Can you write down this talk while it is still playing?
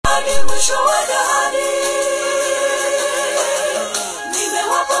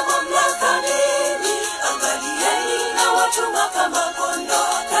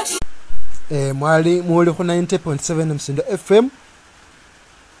mwali muli ku 90.7 Namisindo FM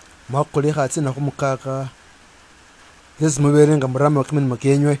makuli khatsi na kumukaka ngezi mubere nga murama wakimeni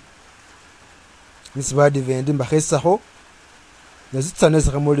makenywe nisibadi vendi mbakhesaho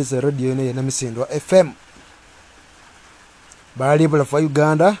nezitsaneza kamuli ze radio ne Namisindo FM bali bulafu wa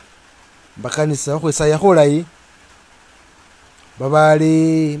Uganda bakanisa khwesa yakhulayi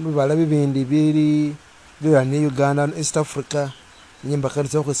babali mubala bibindi bili ni Uganda na East Africa nyimba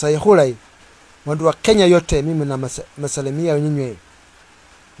kanisa khwesa yakhulayi wandu wa Kenya yote mimi na masalimia nyinyi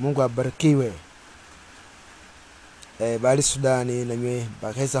Mungu abarikiwe. Bali Sudani na nywe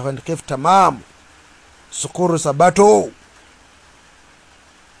bakesa kwenda kif tamam. Shukuru sabato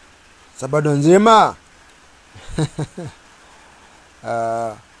nzima.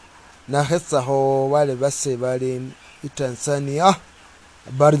 Na hesa ho wale basi bali Tanzania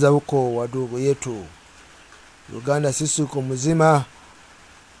habari za huko wadogo yetu. Uganda sisi uko mzima.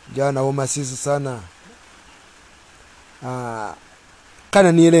 Jana woma sisi sana.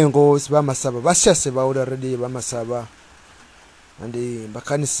 Kana nilengo sibamasaba bashase bawula ready bamasaba andi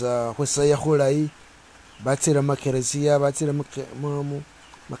bakanisa kwesa yakhulayi batira makeresia batira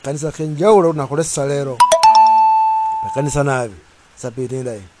makanisa kenjawulo nakolesa lero bakanisa nabi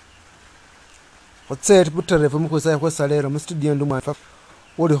sabirira hotset butere fumu kwesa lero mu studio ndumwa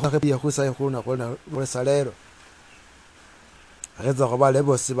uri khapia kwesa yakhuna kolesa lero ageza khobale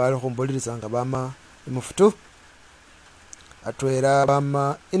bosi bali khumbolisa nga bama imufutu atwera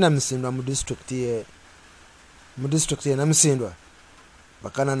bama Namisindo mu district ye Namisindo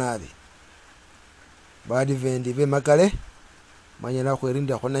bakana nabi badi vendi be makale manyala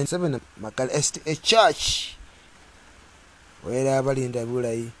kwerinda ko 97 makale STA church wera balinda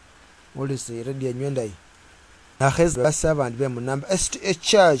bulayi mulise radio nywendai na kheza basabandi be mu number STA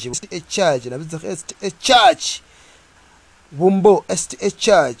church na biza STA church bumbo STA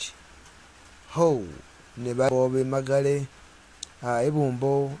church ho ne babobe magale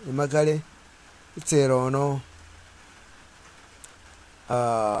ibumbo imagale itserono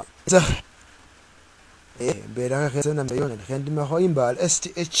bera khese na mbayona kandi ma hoimba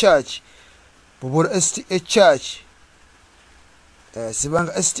STA church bubur STA church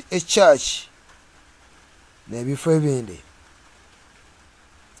sibanga STA church ne bifo bindi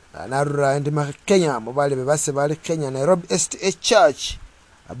narura ndi ma Kenya mobale base bali Kenya Nairobi STA church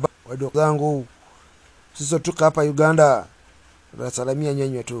wado zangu sisi tuka hapa Uganda salamia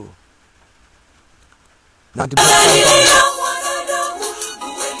nyenywe tu na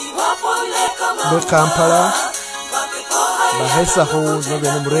Kampala bahesa ho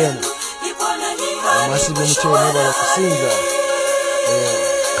nobe murena amasi bo mchene bala kusinza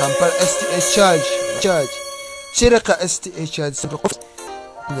Kampala STA church chireka STA church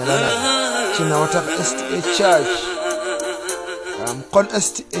nyalana china wataka STA church kon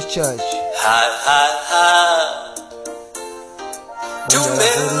STA church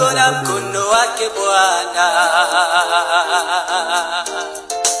tumeona mkono wake Bwana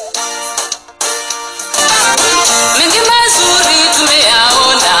mengi mazuri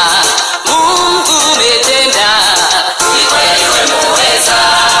tumeyaona Mungu umetenda wewe muweza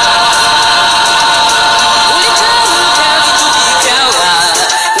ulitamka vitu vikawa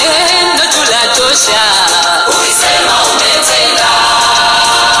neno tulatosha ukisema umetenda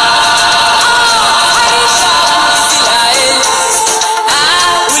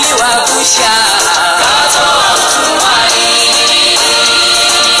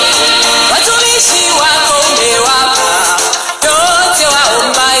watumishi wako umewapa yote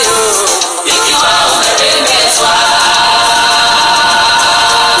waombayo ikiwa umependezwa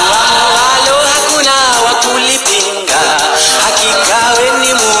walo hakuna wakulipinga hakika we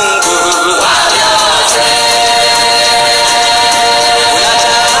ni Mungu wa yote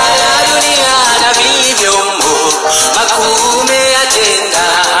unatawala dunia na vilivyomo makuu umeyatenda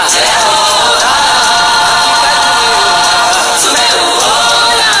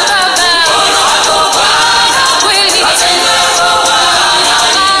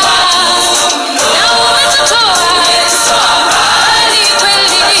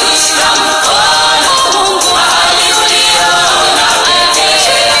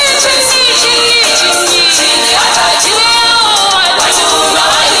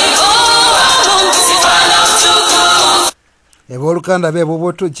Volkanda bebo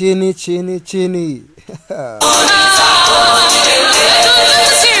boto chini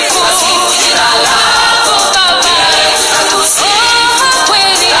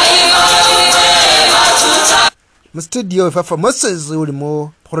Studio wefafa Moses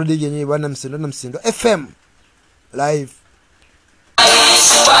ulimo prodigy yenye bana Namisindo FM live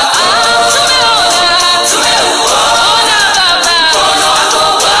tumeona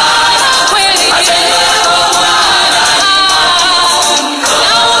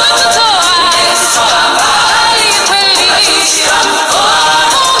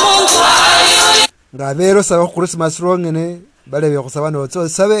abero saba Christmas rongene balebe kusaba no tso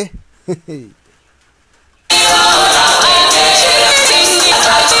sabe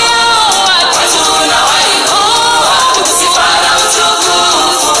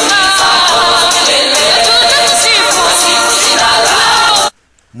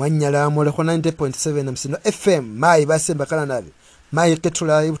Mwanyala mole ko 90.7 namsindo FM mai basemba kala nabe mai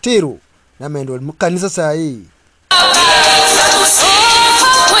ketula ibutiru namendo mukanisa sai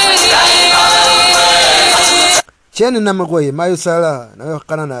chene namagoye mai sala nawe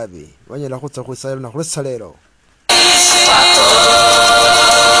kana nabe wanyala kutsa kusala na kusalero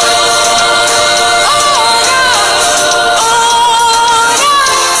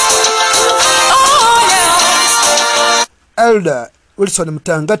Elder Wilson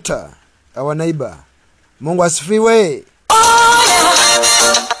Mtangata our neighbor Mungu asifiwe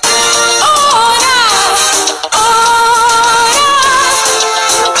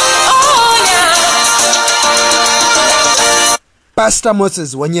Pastor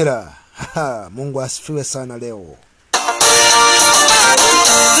Moses Wanyera Mungu asifiwe sana leo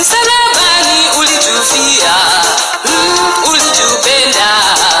Msalabani ulitufia ulitupenda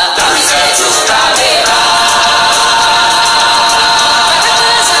tukabeba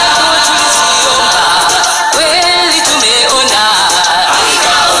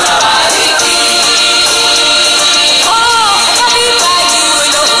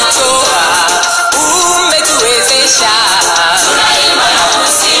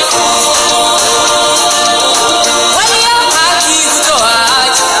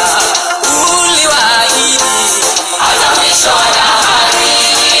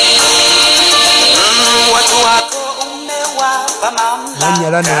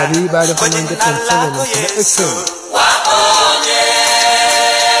Wanyala nabi bale ko 90.7 FM waponye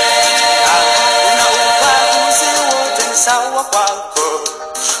una ubaguzi wote sawa kwako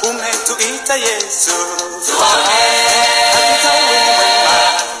umetuita Yesu tuone hakika wewe mwema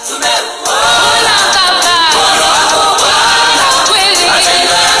tumeuona kama moyo wako Bwana kweli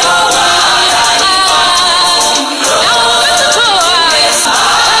matendo yako Bwana na umetutoa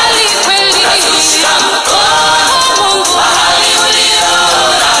mahali kweli kushika mkono Mungu mahali uliona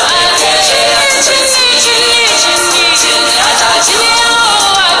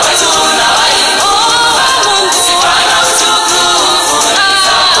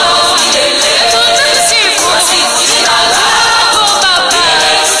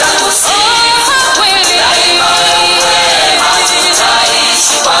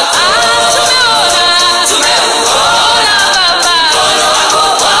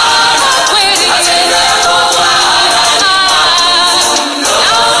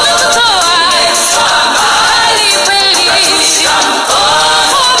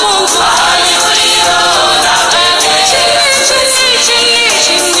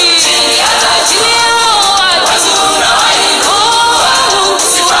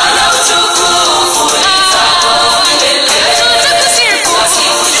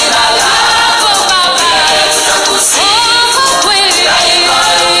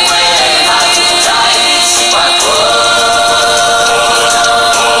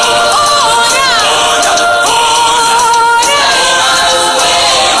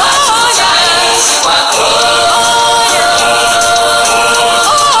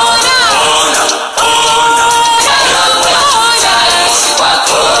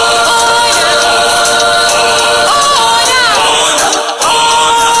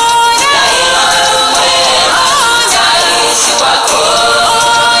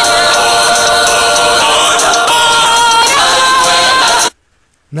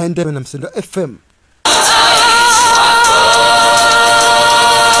namsindo FM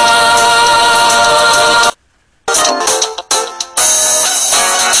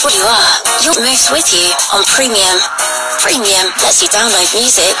Where you are, your moves with you on Premium. Premium lets you download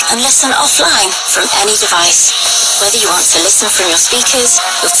music and listen offline from any device. Whether you want to listen from your speakers,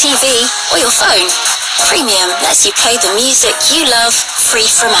 your TV, or your phone, Premium lets you play the music you love free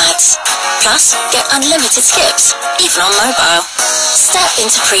from ads. Plus, get unlimited skips, even on mobile. Step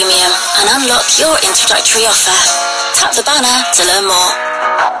into Premium and unlock your introductory offer. Tap the banner to learn more.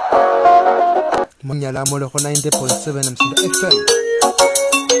 Mwanyala mole ko 90.7 namsindo FM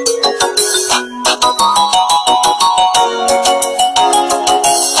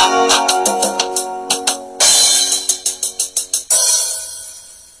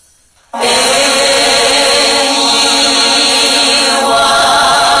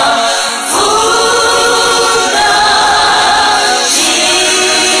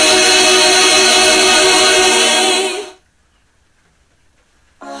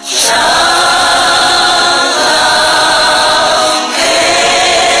Shalom.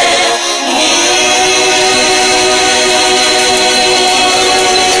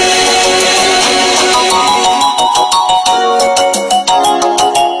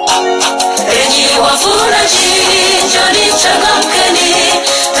 njoni changamkeni,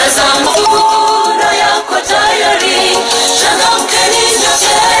 tazama mavuno yako tayari. Changamkeni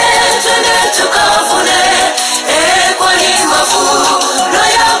nyote, twende tukavune, kwani mavuno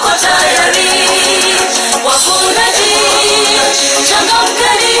yako tayari. Wavunaji,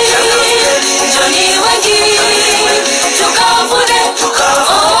 changamkeni, njoni wengi, tukavune,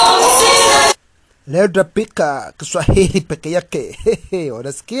 leo tutapika Kiswahili peke yake.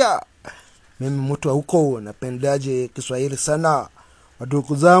 Unasikia? Mimi mtu wa huko napendaje Kiswahili sana.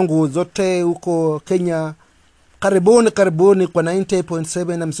 Wadugu zangu zote huko Kenya, karibuni kwa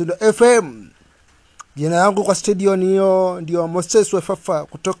 90.7 Namisidwa FM. Jina yangu kwa studio niyo ndio Moses Wefafa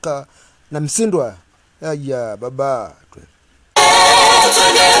kutoka Namisidwa. Ya baba.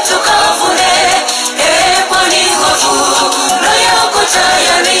 twende tukavune, kwani mavuno yako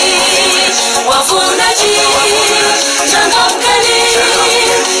tayari. Wavunaji, changamkeni,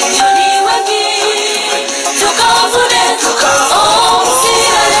 njoni wengi, tukavune,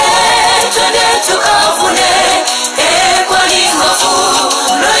 msilale, twende tukavune, kwani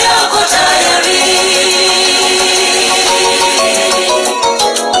mavuno yako tayari.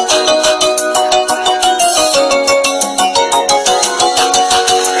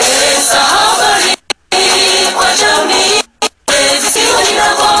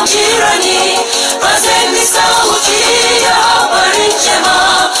 Pazeni sauti ya habari njema,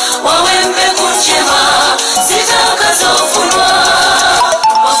 wawe mbegu njema zitakazofunwa.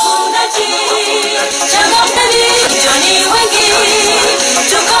 Wavunaji, changamkeni, njoni wengi,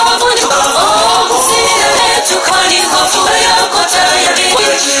 tukavune, msilale, kwani mavuno yako tayari.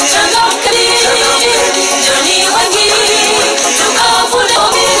 Changamkeni, njoni wengi, tukavune,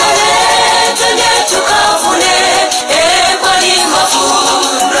 msilale, twende tukavune, kwani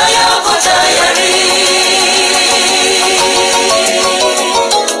mavuno yako tayari.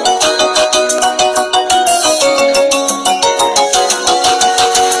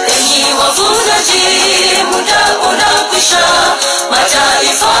 Enyi wavunaji, muda unakwisha,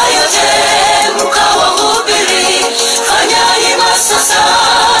 mataifa yote mkawahubiri. Fanyeni sasa,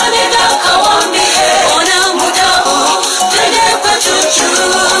 nenda kawaambie, ona muda huu, twende kwetu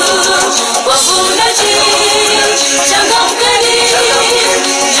juu. Wavunaji, changamkeni,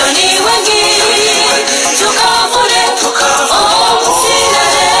 njoni wengi, tukavune,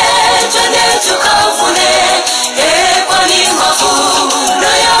 msilale, twende tukavune, kwani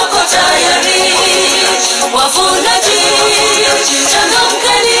mavuno yako tayari. Wavunaji,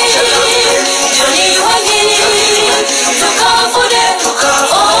 changamkeni, njoni wengi, tukavune,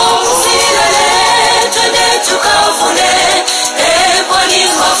 msilale, twende tukavune, kwani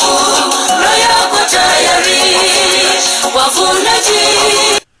mavuno yako tayari. Wavunaji,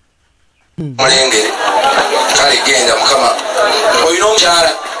 mulenge kale genda mukama oyina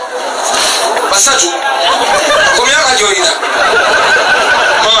omukyala basatu ku myaka gy'olina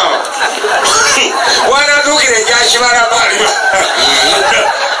wanatuukira ejakibala balima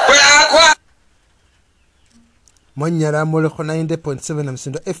bweakwa Mwanyara muleko 90.7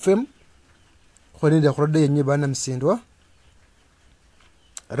 Namisidwa FM. Khoninde khurode yenye bana Namisidwa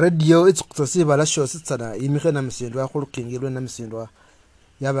radio itsikutsiba la show sitsana imikhe Namisidwa khulukingilwe Namisidwa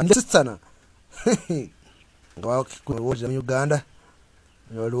yaba sitsana ngawa kuwoja mu Uganda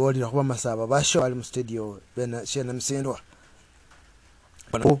yolwoli kuba masaba basho ali mu studio bena she Namisidwa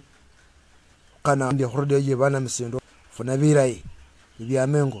kana ndi khurode yenye bana Namisidwa funa birai ibya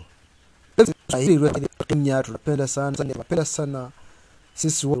mengo hili Kenya tunapenda sana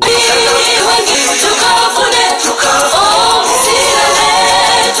sisi wote. tukavune,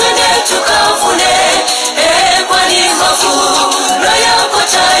 msilale, twende tukavune, kwani mavuno yako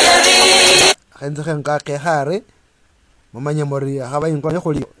tayari. Khenze ngake hare mamanya moria haba ingwa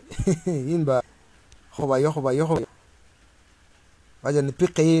kholi imba khoba baje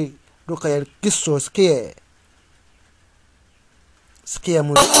nipike duka ya kiso skie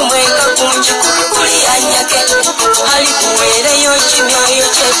mu kumwenga kumjukuru kuli anyake, halikuweleyo kimyoyo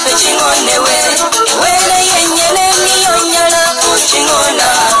chefe chingonewe, wele yenyene niyonyala kuchingona.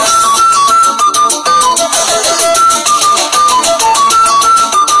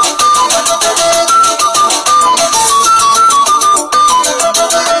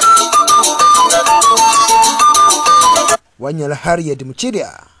 wanyala Harriet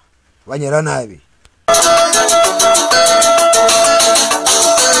Muchiria wanyala nabi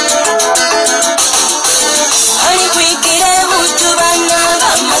Halikuikire hutubana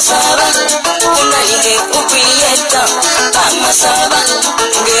bamasaba, unalike ukwiyeta bamasaba,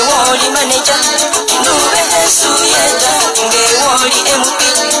 ngewoli manager, nuwe hesu yeta, ngewoli MP,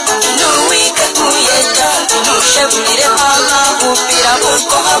 nuwika kuyeta, nushebulire mama, upira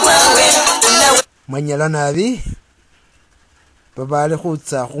muko habwawe, unawe mwanyala nabi babale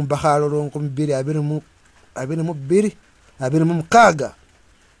khutsa khumbakhalo longo mbili abiri mu biri abiri mu mukaga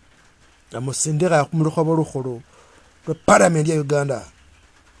amusindira kumulukhobo lukhulu lwa parliament ya Uganda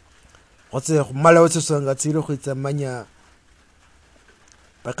khotse khumala otsisonga tsili khwitsa manya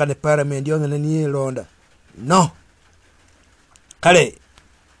pakane parliament yongene ni londa no kale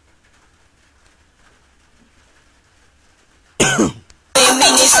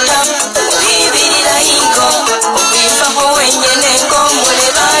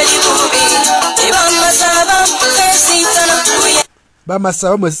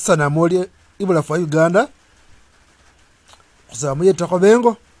bamasaba mwesitsana muli ibulafu wa Uganda khusaba muyetako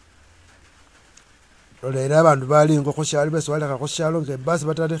bengo lolera abandu balingo khushalo besi walekha khushalo nge basi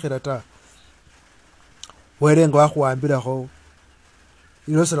batalikhila ta werenga wakhuwambilakho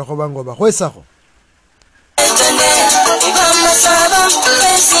iloselakho bango bakhwesakho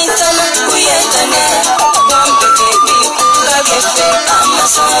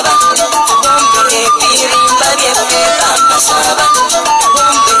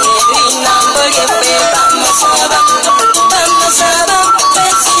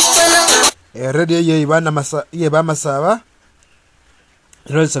radio ye bamasaba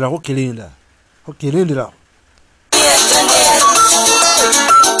ilolesela khukilindila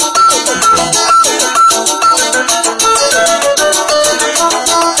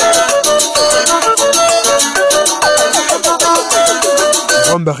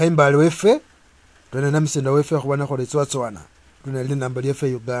ombakha imbali wefe tuna namisidwa wefe khubona khole tswatswana tuna linamba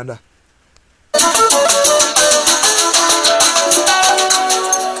lyefe Uganda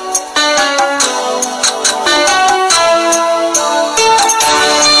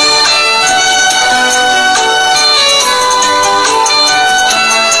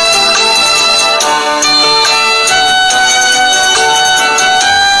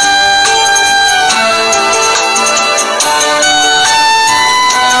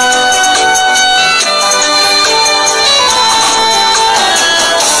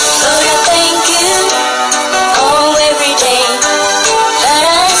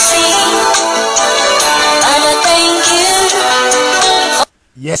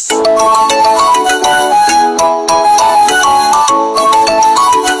yes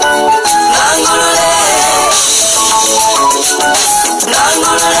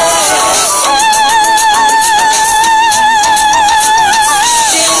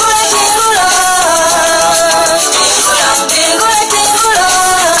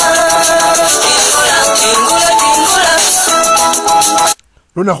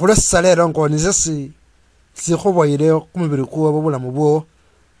luna khulesa lero ngonizesi sikhuboyile kumubili kuwo bobulamu bwo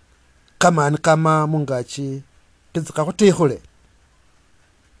kamani kama mungachi tizika khutikhule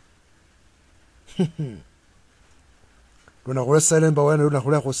luna khulesa lemba wena luna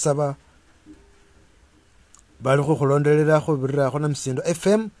khule khusaba bali khukhulondelela khubirira khona Namisidwa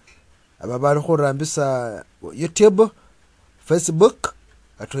FM aba bali khurambisa YouTube Facebook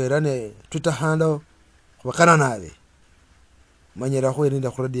atwerane Twitter handle khubakana nabe manyira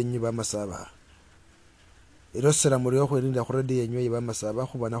khwirinda khuradio nyi bamasaba irosera muri yo khwirinda khuradio nyi bamasaba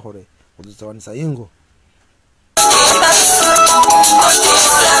khubona khore khuzitsawanisa ingo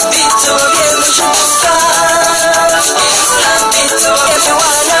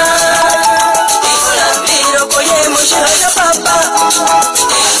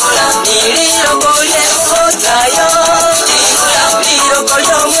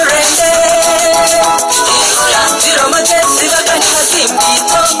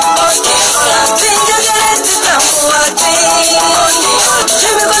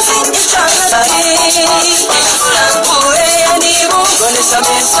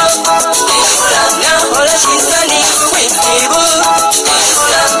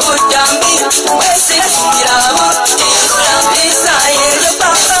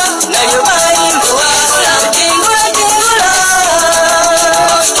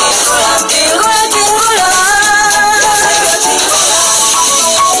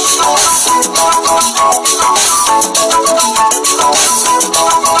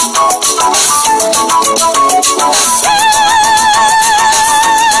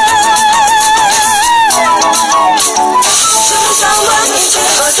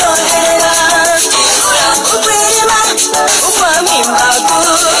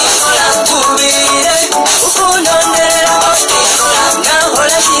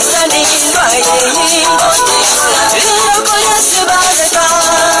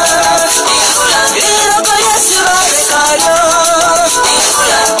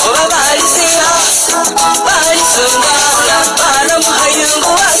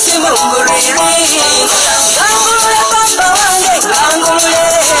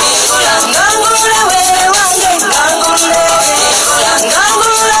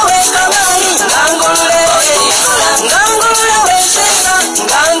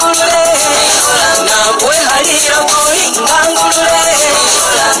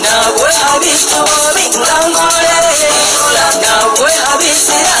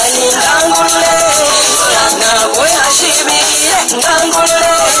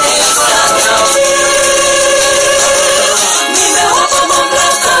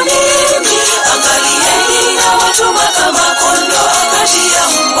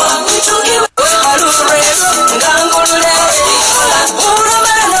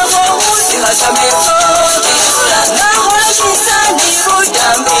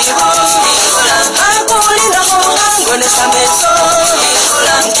nesa meso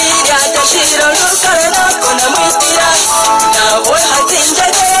Ulangiria tashiro lukarena kona mwitira Nawe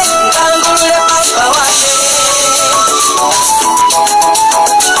hatinjage Ngangule papa wake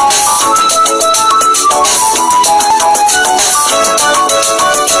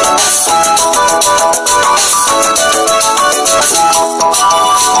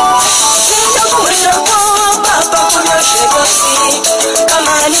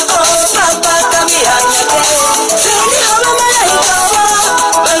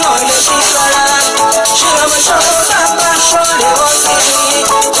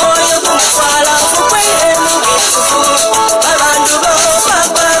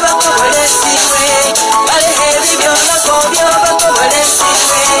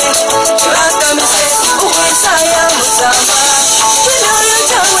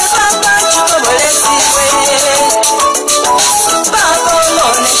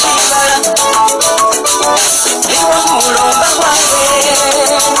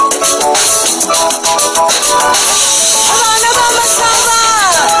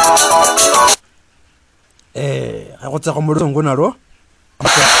Akotsa go molongo nalo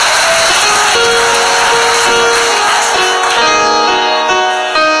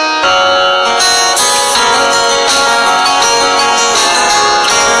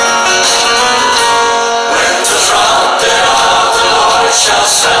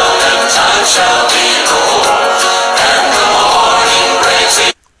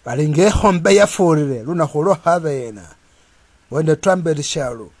balinge hombe ya forire luna holo havena. When the trumpet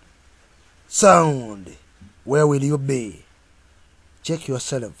shall sound, where will you be? Check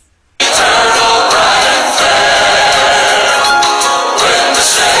yourself. Eternal, bright and fair, when the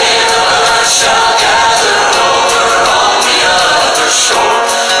sailors shall gather over on the other shore,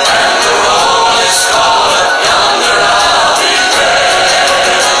 and the roll is called up yonder, I'll be there.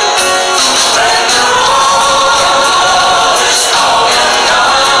 When the roll is called up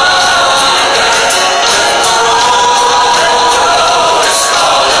yonder, when the roll is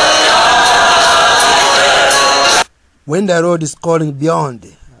called up yonder. When the road is calling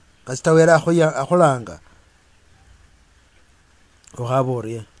beyond, kasitawera aholanga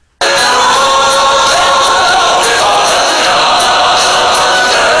ohabori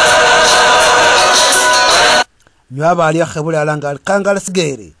nyaba ali akhebule alanga kangala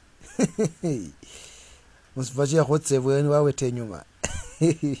sigere musifashia khotse bweni wawete nyuma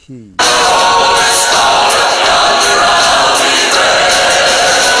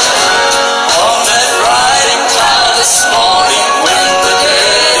This morning when the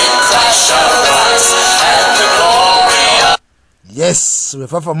dead in Christ shall rise and the glory of yes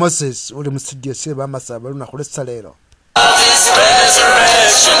wefafa Moses uli mstudio seba masaba luna khulesa lero his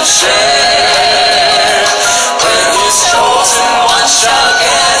resurrection share, when his chosen ones shall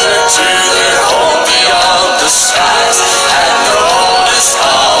gather to their home beyond the skies, and the roll is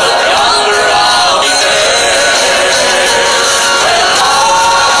called up yonder, I'll be there. When the roll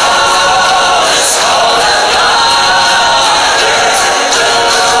is called up yonder,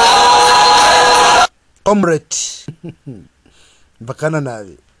 comrade bakana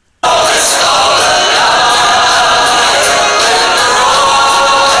nawe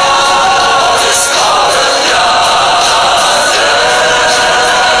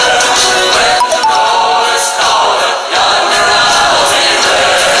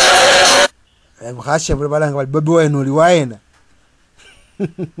mkhasha bule balanga bali bobi wenu liwaena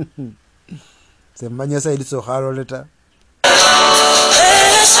semanya sa iliso halo leta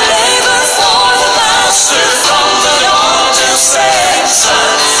let us labor for the master from the dawn to setting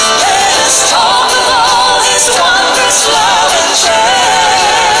sun. Let us talk of all his wondrous love and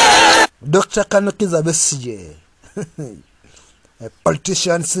care. Dr. Kanukiza Besije a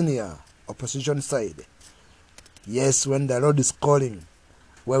politician senior opposition side. Yes, when the Lord is calling,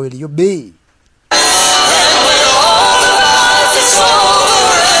 where will you be? When all of life is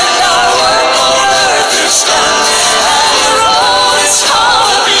over and our work on earth is done, and the road is called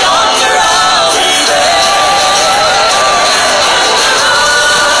up yonder, I'll be there.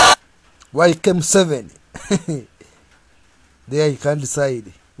 Why came 7? There you can't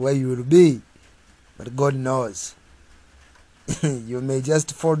decide where you will be, but God knows. You may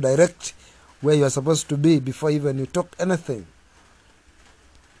just fall direct where you are supposed to be before even you talk anything.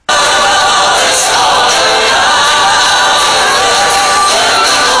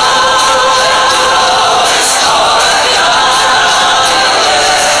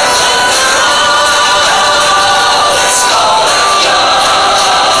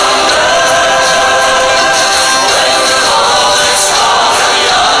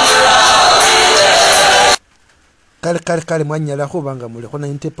 kale mwanyala khubanga muli khu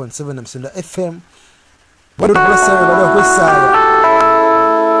 90.7 Msinda FM Watu tukwesaya bado kwesaya.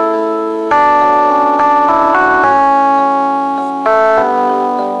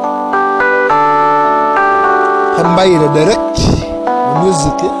 Hambaire direct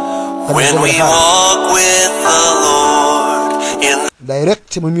music. When we walk with the Lord in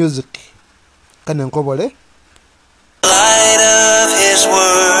direct music. Kana nkobole. light of His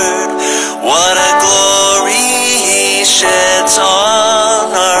word, what a glory He sheds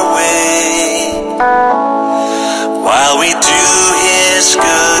on our way. While we do His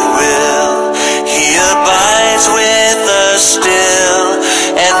good will, He abides with us still,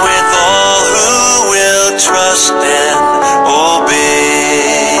 and with all who will trust and obey.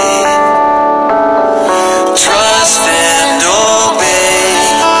 Trust and obey,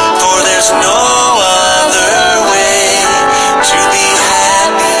 for there's no other way to be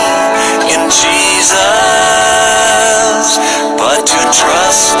happy in Jesus but to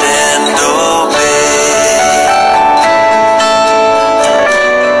trust and obey.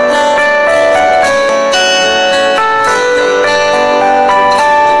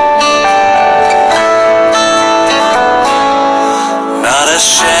 Not a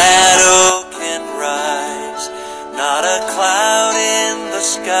shadow can rise, not a cloud in the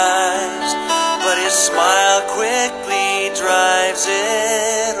skies, but His smile quickly drives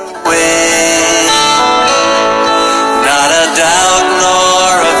it away. Not a doubt nor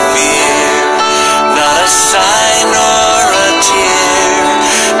a fear, not a sign nor a tear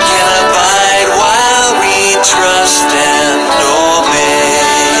can abide while we trust and obey.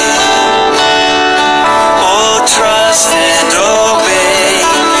 Oh, trust and obey,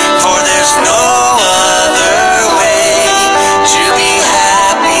 for there's no other way to be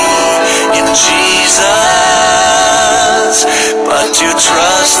happy in Jesus but to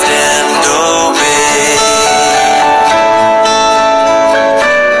trust and obey.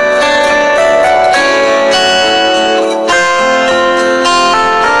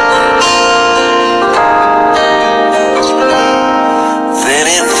 Then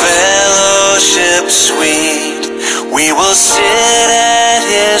in fellowship sweet we will sit at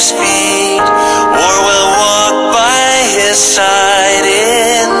His feet, or we'll walk by His side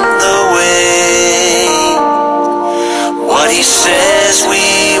in the way. What He says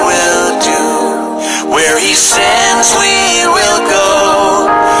we will do, where He sends we will go.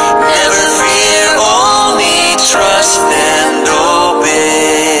 Never fear, only trust and obey.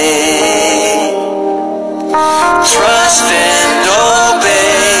 Trust and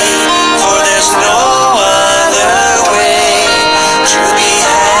obey, for there's no other way to be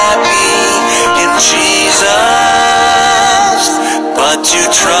happy in Jesus but to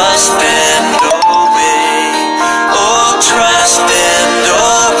trust and obey. Oh, trust and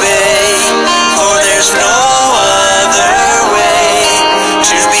obey, for there's no other way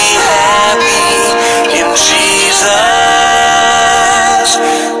to be happy in Jesus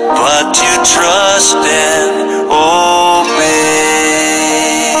but to trust and obey.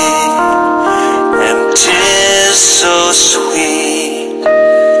 And 'tis so sweet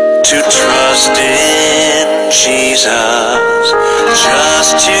to trust in Jesus,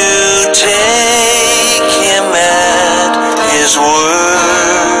 just to take Him at His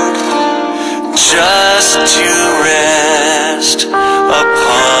word, just to rest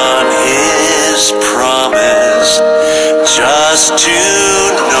upon His promise, just to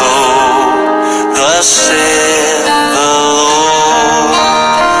know thus saith the Lord.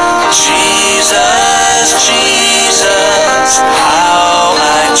 Jesus, Jesus, how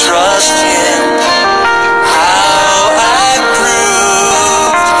I trust Him, how I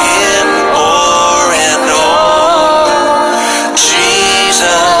proved Him o'er and o'er.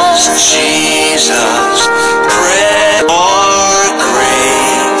 Jesus, Jesus, pray for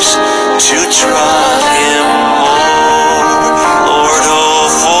grace to trust Him more. Lord, oh,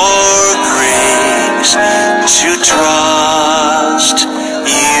 for grace to trust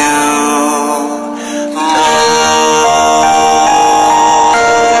You more.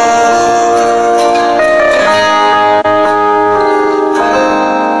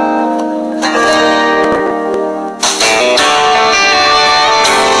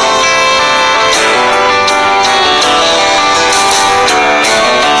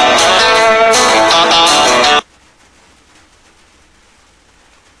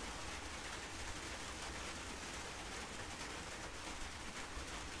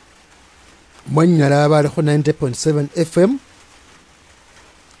 Mwanyala abaliko 90.7 FM.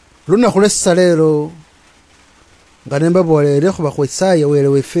 Lunaku lw'essa leero nga ne mbaboolere kuba kwesaya were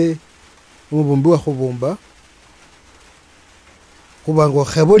wefe omubumbi wakubumba kuba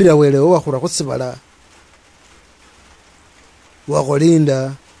ng'okhebulira werewo wakula kusibala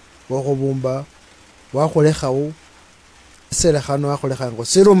wakulinda wakubumba wakholekhawo selekhano wakholekha ngo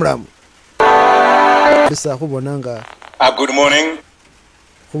siri omulamu bisa khubona nga Good morning.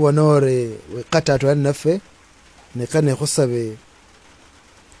 khubona ori wekatatu ali naffe nekane khusabe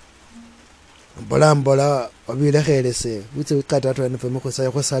mbola wabilekhelese witse wekatatu ali naffe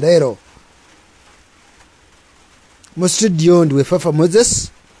mukhusaye khusa lero mu studio ndi wefafa Moses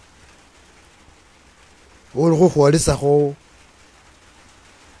uli khukhwolesakho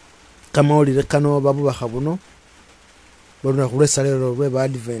kamawulire kano babubakha buno baluna khulwesa lero lwe ba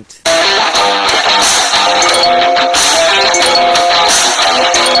advent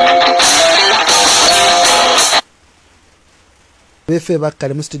befe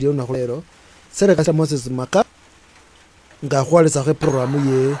bakale mu studio na lero sereka sa Moses maka nga khwolesakho program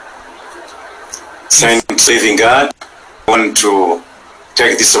ye Saving God, I want to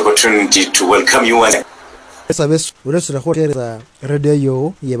take this opportunity to welcome you once. sabes uresura khotereza radio yo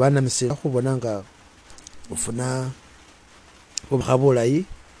ye bana misila khubona nga ufuna obukhabulayi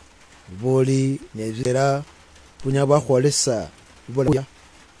boli nezera punya bakhwolesa bola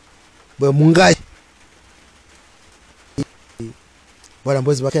bwe mungai bola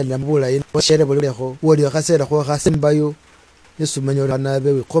mbozi bakenda mbulayi bashere bolekho woli khasera kho khasembayo yesumanyo lana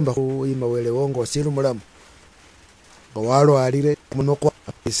bewe komba khu imawele wongo siru mulamu ngawalo alire muno kwa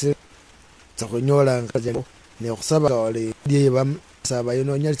ise tsakhonyola ngaje ne khusaba wali diye bam saba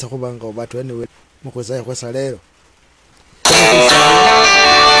yono nyalitsa khubanga obathu ene mukhwesa khwesa lero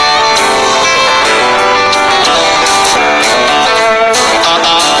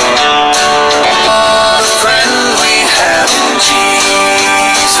Friend we have in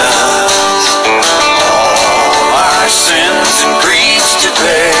Jesus, all our sins and griefs to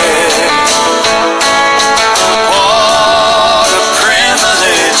bear. What a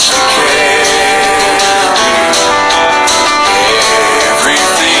privilege to carry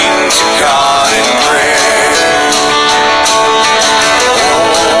everything to God in prayer.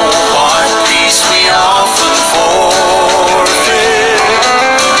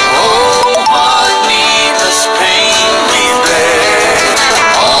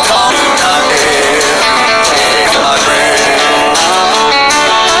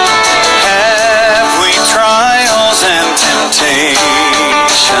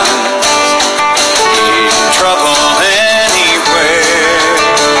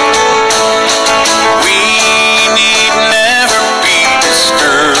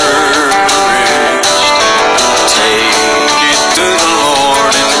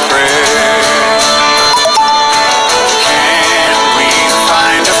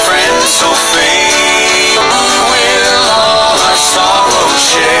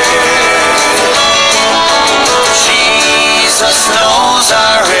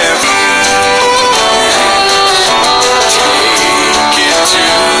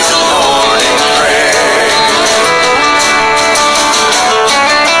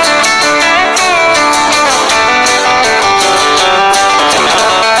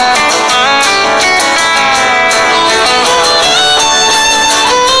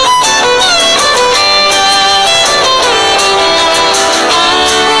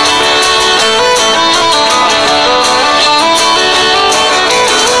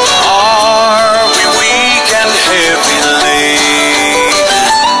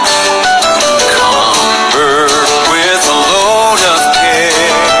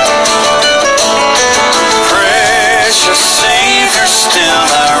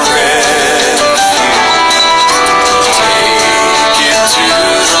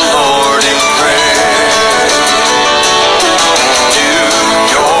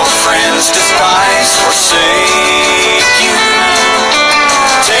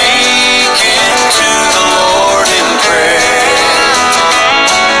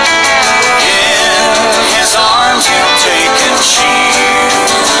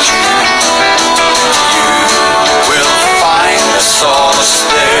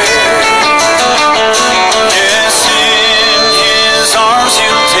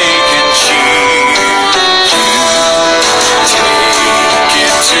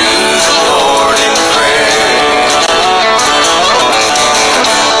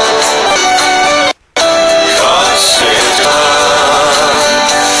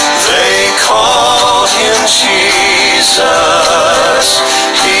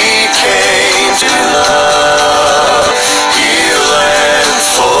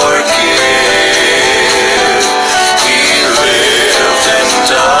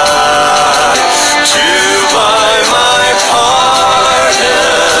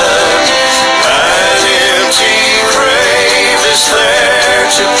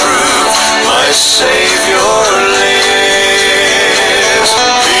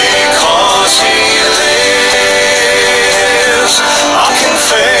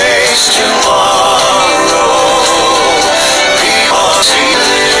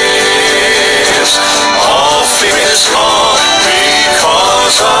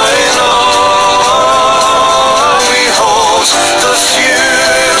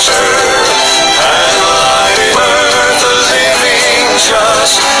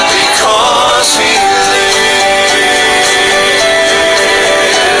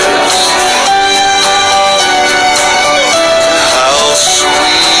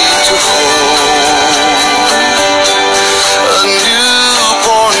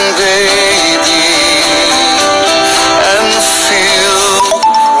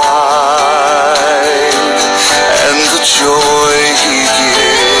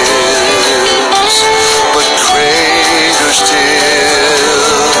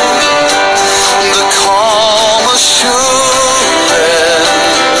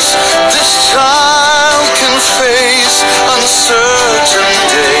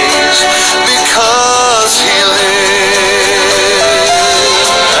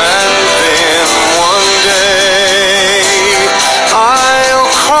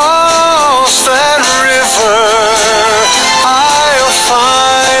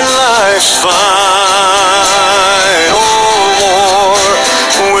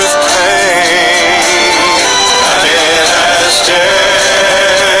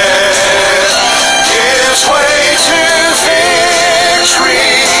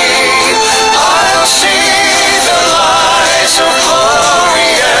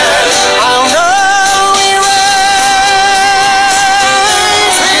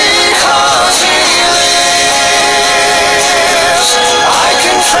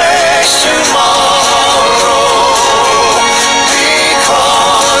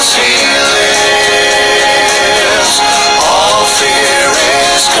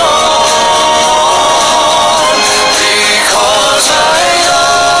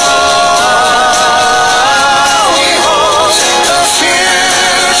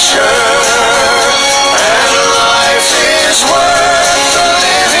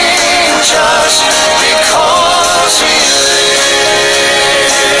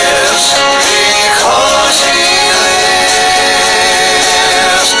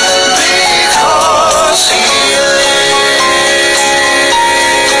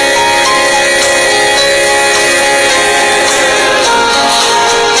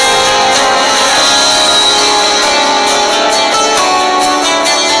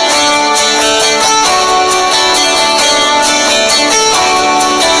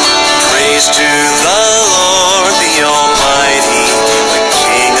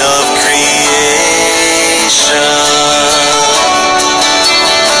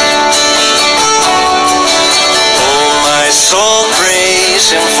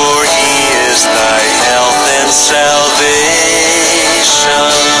 him, for he is thy health and salvation.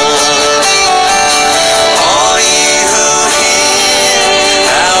 All ye who hear,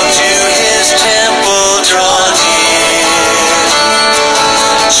 how to his temple draw near.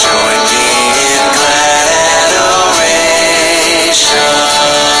 Join me in glad adoration.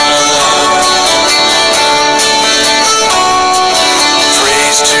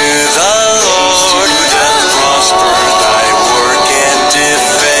 Praise to the Lord who doth prosper thy work and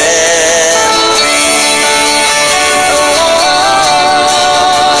defend thee.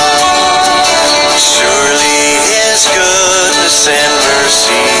 Surely his goodness and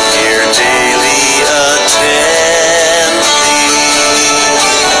mercy here daily attend thee.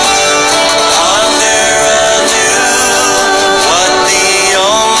 Ponder anew what the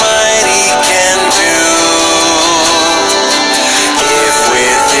Almighty can do, if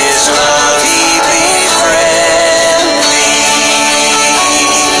with his love he befriend thee.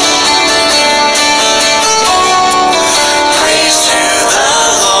 Praise to the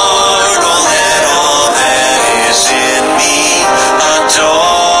Lord, oh let all that is in me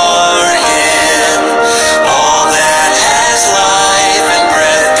adore him. All that has life and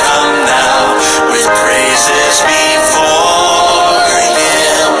breath come now with praises before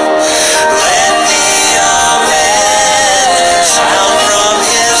him. Let the Amen sound from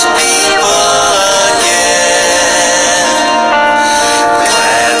his people again.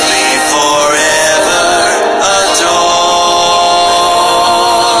 Gladly forever adore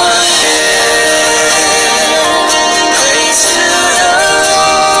him. Praise to the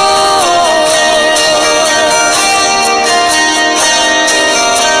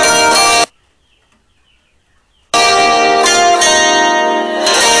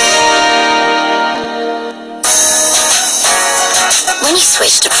When you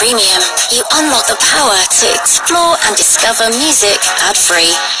switch to premium, you unlock the power to explore and discover music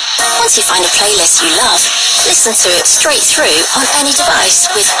ad-free. Once you find a playlist you love, listen to it straight through on any device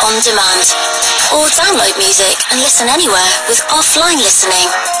with on-demand. Or download music and listen anywhere with offline listening.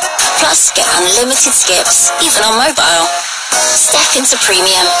 Plus, get unlimited skips, even on mobile. Step into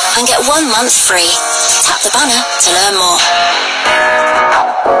premium and get 1 month free. Tap the banner to learn more.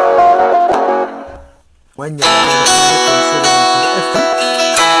 When you're FM.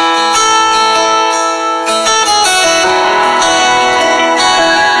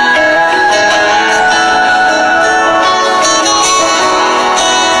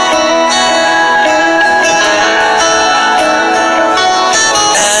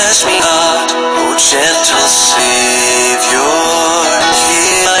 Ask me not, O gentle Savior,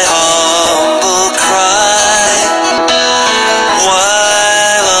 hear my humble cry,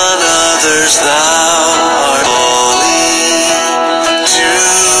 while on others thou art holy. Do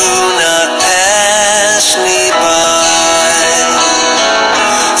not pass me by.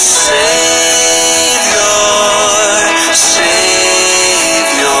 Savior, Savior,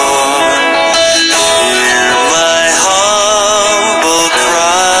 hear my humble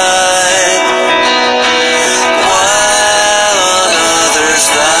cry, while on others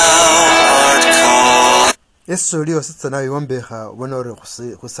thou art called. Yesu lio sitsa nawe wambeha wonore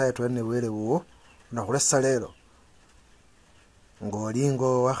khusaya twene wele wo na khulesa lero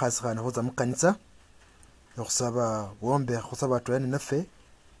ngolingo wakhasikhana khutsa mukanisa okhusaba wombeha khusaba twene nafe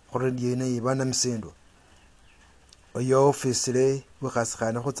khurediyo ine yibana misindo oyo ofisile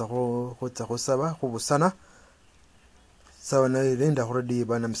wakhasikhana khutsa khusaba khubusana sawa na ilinda khurediyo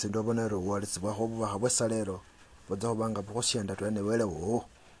yibana misindo bona ro walisibwa khobwa bwesa lero bodza khubanga bukhushenda twene wele wo.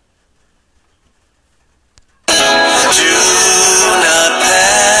 Do not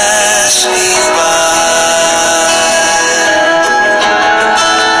pass me by.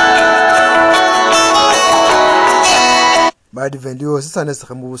 Badvendio sisa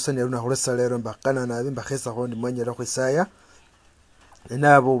nesa mubusani runa khulesa lero mbakana nabe mbakhesa khondi mwanyela khwisaya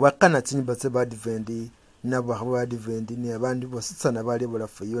nabo bakana tsinyi batse badvendi nabo khabo badvendi ni abandi bositsa nabali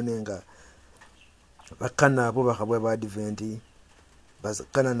bulafu yonenga bakana abo bakhabwe badvendi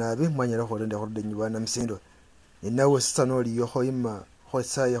bazakana nabe mwanyela khorenda khorde nyibana msindo inawe sisa noli yoho ima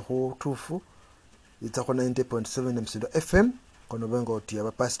khosaya khu tufu itsa khona 90.7 msindo FM kono bengo oti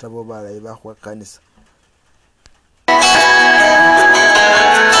aba pastor bo bala iba khwa kanisa.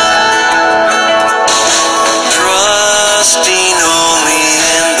 Trusting only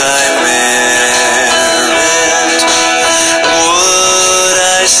in thy merit, would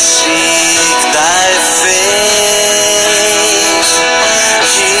I seek thy face.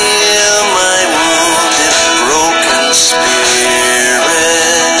 Heal my wounded, broken spirit.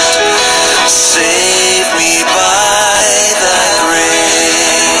 Save me by thy grace.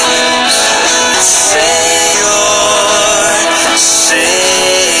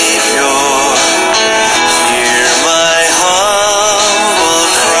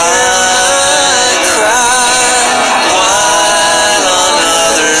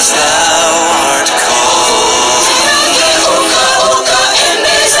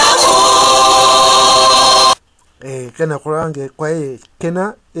 kena kurange kwa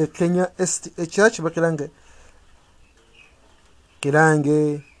kena Kenya SDA Church bakirange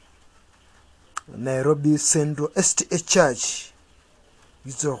kirange Nairobi Central SDA Church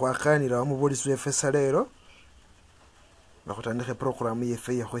izo kwakanira mu polisi wefesa lero bakutandike program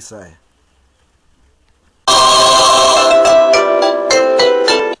yefe ya khwesaya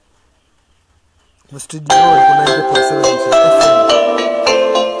mu studio kuna 90.7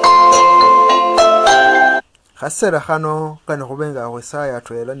 khasera khano kana khubenga khwesaya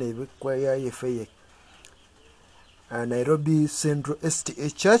twela nebikwa ya yefe Nairobi Central SDA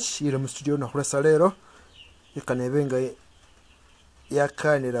Church ira mu studio na khulesa lero ikanebenga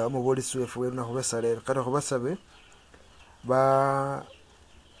yakanira mu polisi wefe na khulesa lero kana khubasabe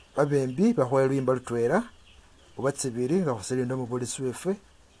babembi bakhwela imba lutwera ubatsibiri nga khusilinda mu polisi wefe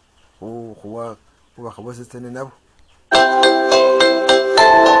khuwa bakhabosetsene nabo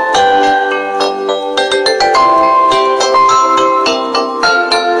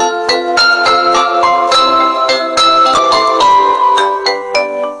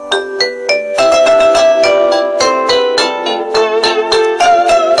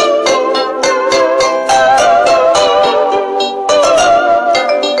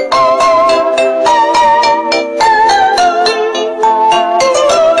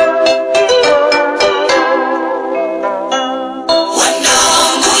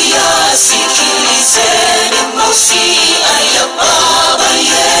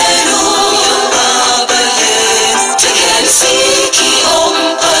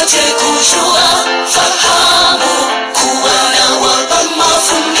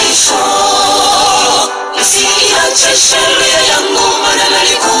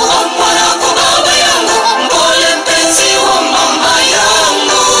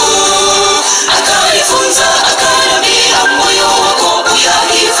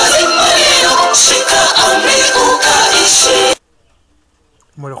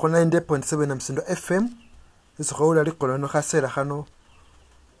Muloko 90.7 na Msindo FM isokhaula likolo no khasera khano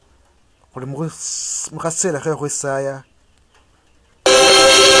kuli mukhasera khe khwesaya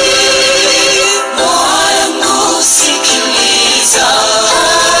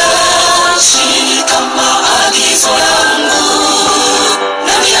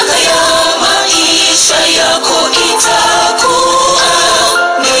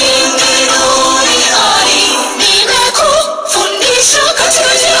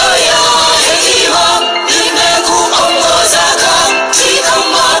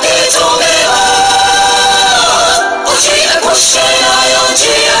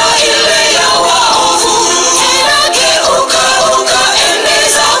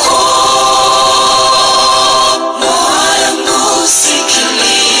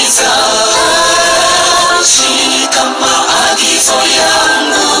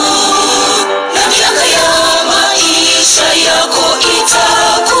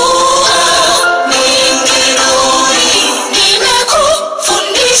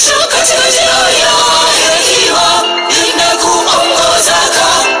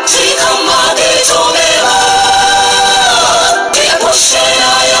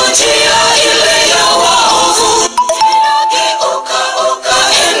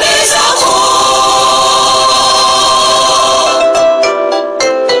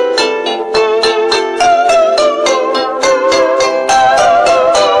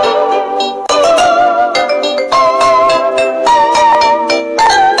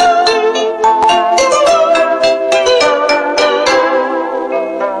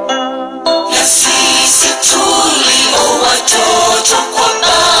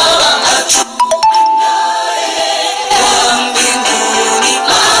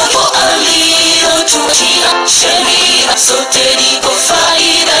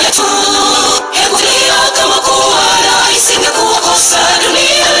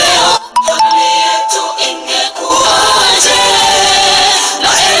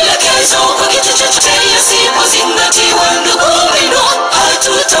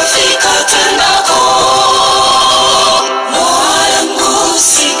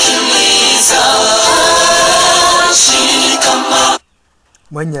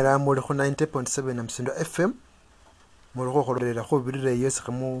Mwanyala muli khu 90.7 na Msindo FM muloko khulera khubirira yesi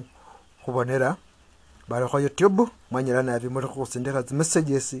khamu khubonera bali khu YouTube mwanyala nabi muli khusindikha zi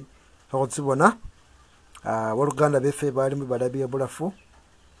messages khutsibona waluganda befe bali mu balabi bulafu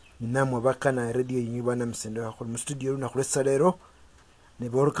namwe bakana radio yinyuba na Msindo khu studio na khulesa lero ne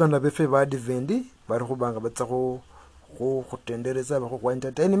waluganda befe ba divendi bali khubanga batsa khutendereza bakho kwa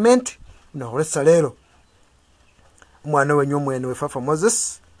entertainment na khulesa lero mwana wenyu mwene wefafa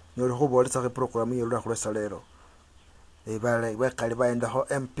Moses nyori khubolesa program yelura khulesa lero ebale wekali baenda ho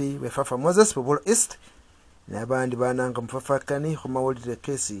MP wefafa Moses Bobolo East n'abandi bananga mufafakani khumawulire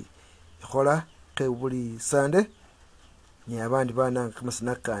kesi ikhola kebuli sande n'abandi bananga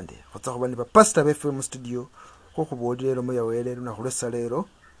kamasina kande khotsa khuba ni bapastor befe mu studio khukhubolera mo yawele lunakhulesa lero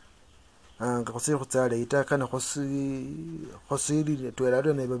nga khosiri khutsale itakana khosiri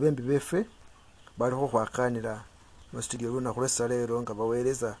twelalo ne babembi befe bali khukhwakanira mu studio lunakhulesa lero nga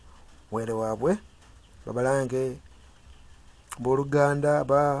baweleza wele wabwe babalange Boluganda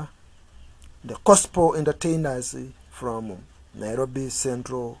ba the gospel entertainers from Nairobi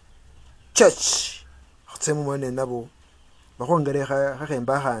Central Church khutsemu mwana nabo bakhongere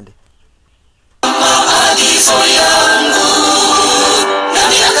khakhemba khande maagizo yangu na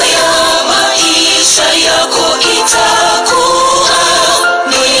miaka ya maisha yako itakuwa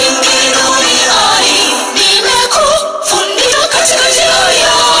mingi duniani. Nimekufundisha katika njia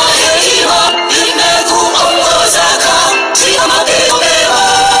ya hekima, nimekuongoza katika mapito mema,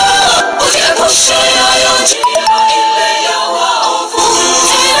 ujiepushe nayo njia ile ya waovu,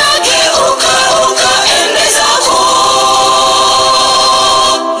 tena geuka ukaende zako.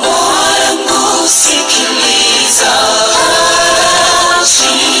 Mwanangu sikiliza,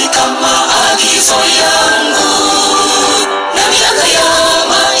 shika maagizo yangu, na miaka ya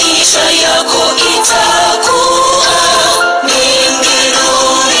maisha yako itakuwa mingi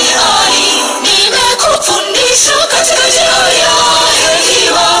duniani. Nimekufundisha katika njia ya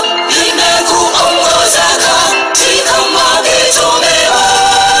hekima, nimekuongoza katika mapito mema,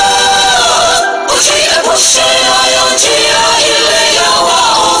 ujiepushe nayo njia ile ya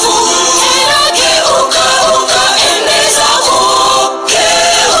waovu, tena geuka ukaende zako.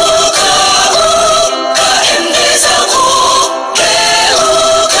 Geuka ukaende zako.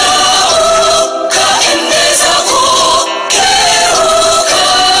 Geuka ukaende zako. Geuka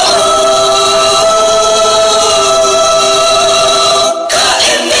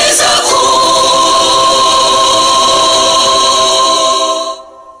ukaende zako.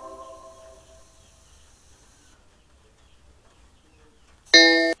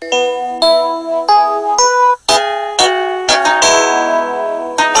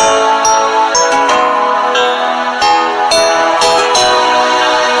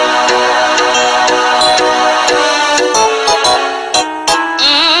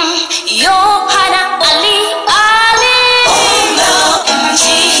 Yohana aliona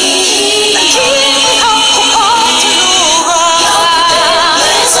mji lakini hakupata lugha ya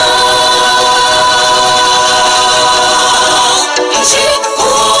kupendeza. Mji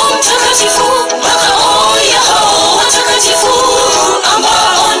huo mtakatifu, makao ya hao watakatifu,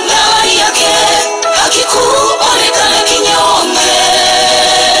 ambao ndani yake hakikuonekana kinyonge.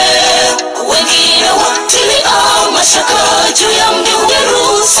 Wengine watilia mashaka juu ya mji huu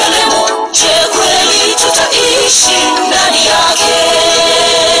Yerusalemu. Je, kweli tutaishi ndani yake?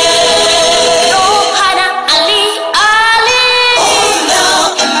 Yohana aliona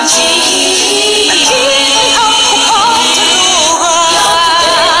mji lakini hakupata lugha ya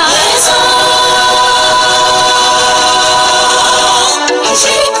kupendeza.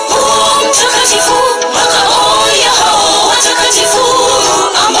 Mji huo mtakatifu, makao ya hao watakatifu,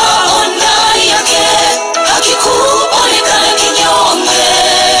 ambao ndani yake hakikuonekana kinyonge.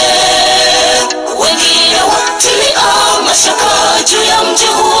 Wengine watilia mashaka juu ya mji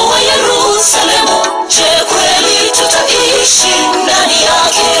huo wa Yerusalemu. Je, kweli tutaishi ndani